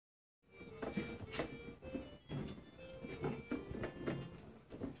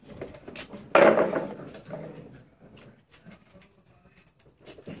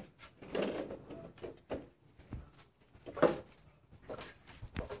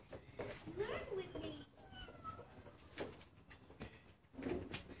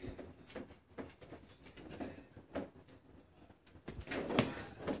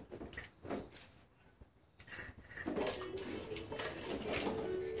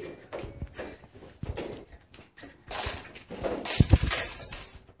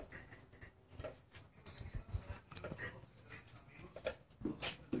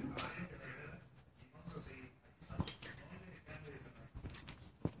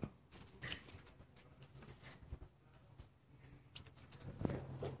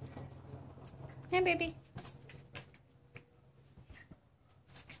Hey, baby.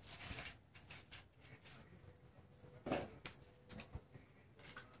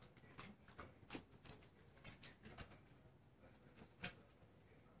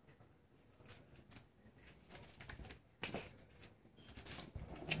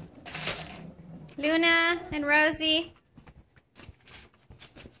 Luna and Rosie.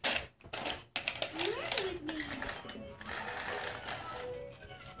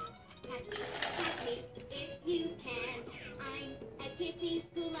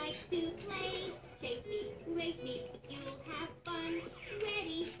 Who likes to play? Take me, rate me, you'll have fun.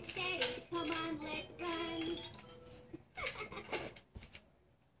 Ready, steady, come on, let's run.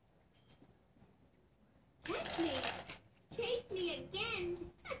 Catch me, chase me again.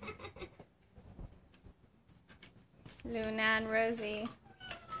 Luna and Rosie.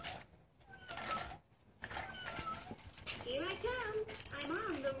 Here I come, I'm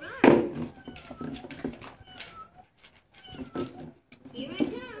on the run. Here I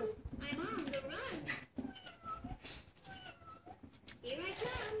come, I'm on the run. Here I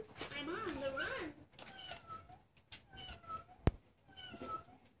come, I'm on the run.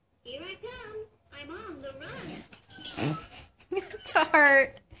 Here I come, I'm on the run. It's a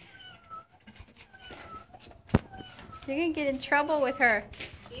heart. You're gonna get in trouble with her.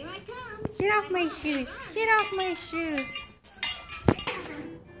 Here I come. Get off my shoes. Get off my shoes.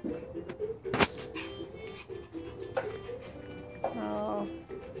 Oh.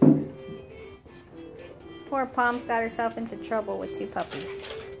 Poor Pom's got herself into trouble with two puppies.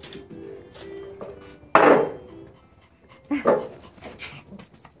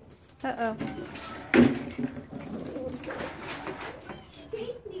 Uh-oh.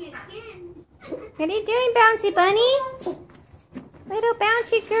 What are you doing, Bouncy Bunny? Little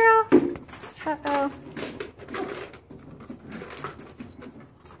bouncy girl. Uh-oh.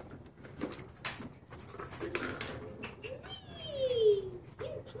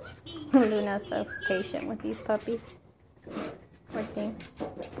 Luna's so patient with these puppies. Poor thing.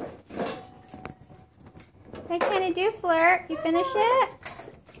 What are you trying to do, Flirt? You finish it?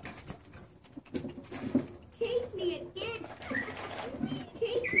 Chase me again.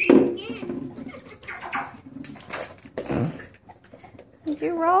 Chase me again. Did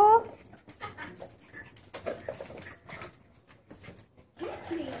you roll?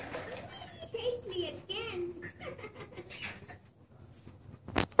 Chase me. Chase me again.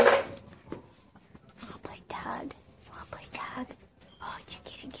 I'll play tug. I'll play tug. Oh, you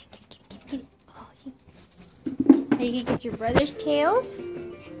get it. Oh, you. Are you gonna get your brother's tails?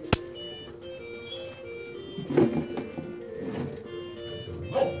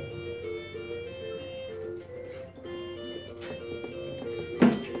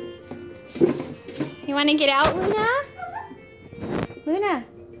 You want to get out, Luna? Luna.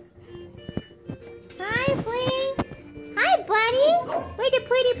 Hi, Fling. Hi, buddy. Where'd the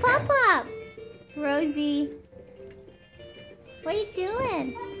pretty pop-up? Rosie. What are you doing?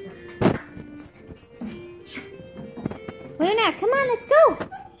 Luna, come on, let's go.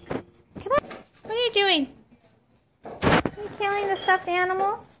 Come on. What are you doing? Are you killing the stuffed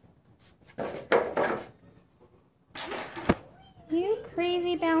animal? You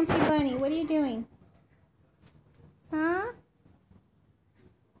crazy bouncy bunny. What are you doing? Huh?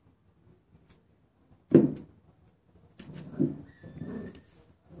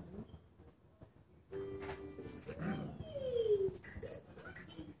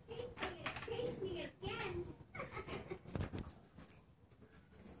 Chase me again.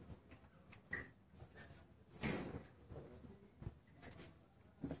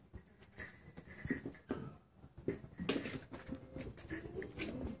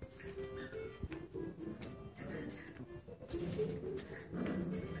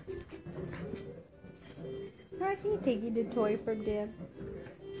 How's he taking the toy from Dad?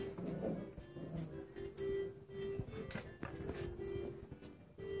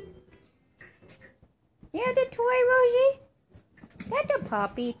 You have the toy, Rosie? That's a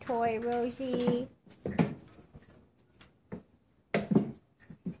puppy toy, Rosie.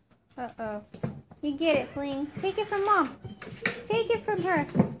 Uh-oh. You get it, Fling. Take it from Mom. Take it from her.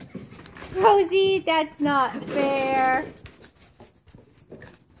 Rosie, that's not fair.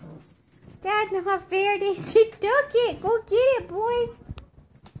 That's not fair. She took it. Go get it, boys.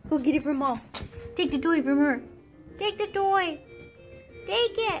 Go get it from Mom. Take the toy from her. Take the toy.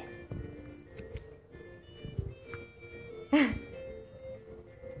 Take it.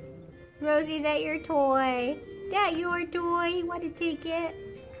 Rosie, is that your toy? That your toy? You want to take it?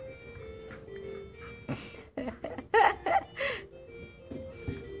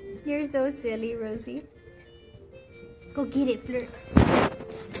 You're so silly, Rosie. Go get it, Flirt.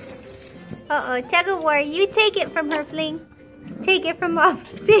 Uh-oh, tug of war. You take it from her, Fling. Take it from Mom.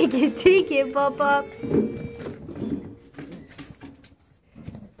 Take it, Pups.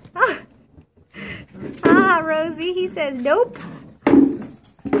 Ah, Rosie, he says nope.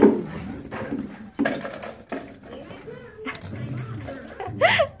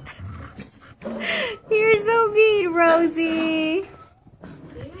 You're so mean, Rosie.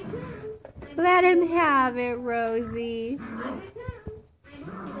 Let him have it, Rosie.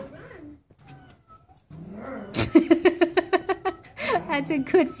 That's a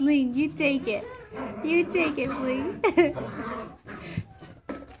good Fling. You take it. You take it, Fling.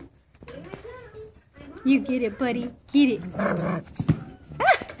 You get it, buddy. Get it.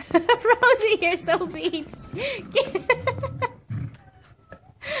 Rosie, you're so mean.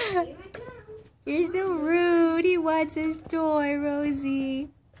 You're so rude. He wants his toy, Rosie.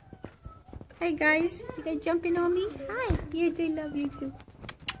 Hi, guys. You guys jumping on me? Hi. Yeah, they love you too.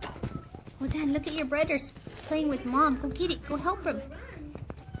 Well, Dan, look at your brothers playing with Mom. Go get it. Go help him.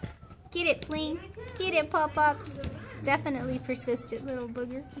 Get it, Fling. Get it, Pups. Definitely persistent little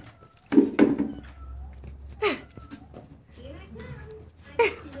booger.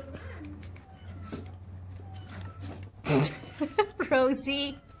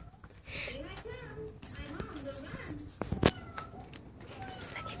 Rosie.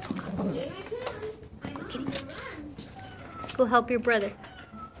 Go get it. Go help your brother.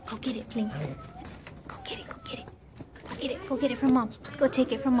 Go get it, Fling. Go get it. Go get it. Go get it. Go get it from Mom. Go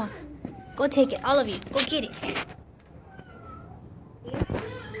take it from Mom. Go take it, all of you. Go get it.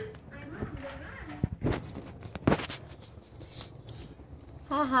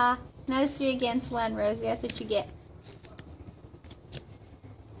 Haha. Now it's 3 against 1, Rosie. That's what you get.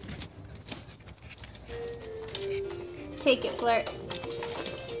 Take it, Flirt.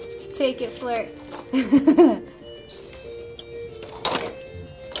 Take it, Flirt.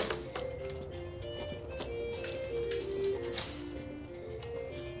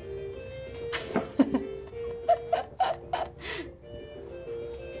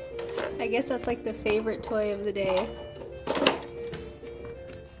 I guess that's like the favorite toy of the day.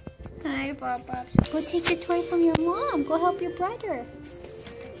 Hi, Pups. Go take the toy from your mom. Go help your brother.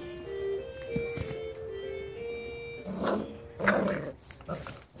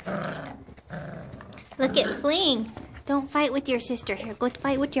 Look at Fling. Don't fight with your sister. Here, go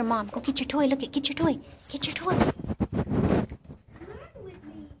fight with your mom. Go get your toy. Look at, get your toy. Get your toy.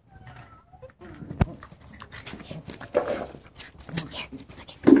 Here,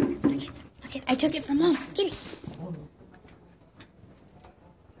 look it. I took it from Mom. Get it.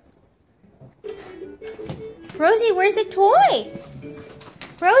 Rosie, where's the toy?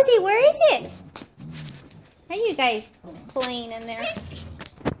 Rosie, where is it? How are you guys playing in there?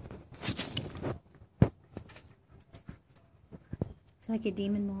 Like a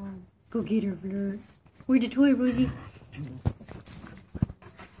demon mom. Go get her, Flirt. Where's the toy, Rosie?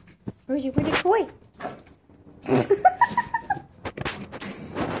 Rosie, where's the toy?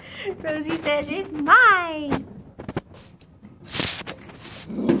 Rosie says it's mine.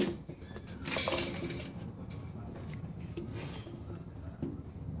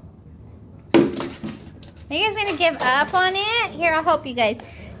 Are you guys gonna give up on it? Here, I'll help you guys.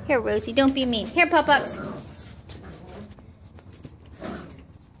 Here, Rosie, don't be mean. Here, Pups.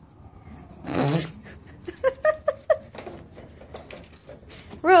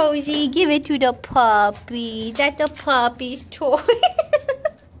 Rosie, give it to the puppy. That's the puppy's toy.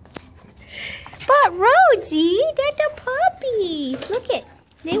 But Rosie, that's the puppies. Look it.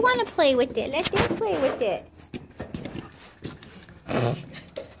 They want to play with it. Let them play with it.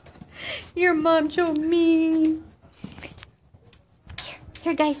 Your mom's so mean.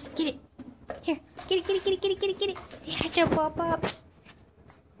 Here, guys, get it. Here, get it. Yeah, your Pups.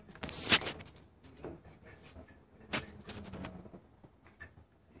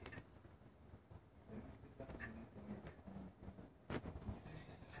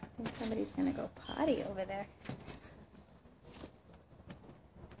 I think somebody's gonna go potty over there.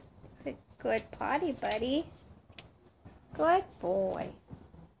 It's a good potty, buddy. Good boy.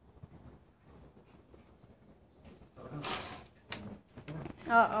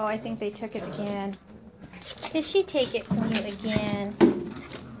 Uh-oh, I think they took it again. Did she take it from you again?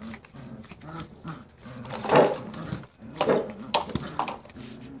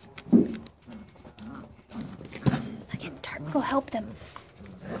 Look at Tart. Go help them.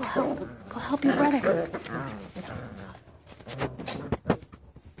 Go help your brother.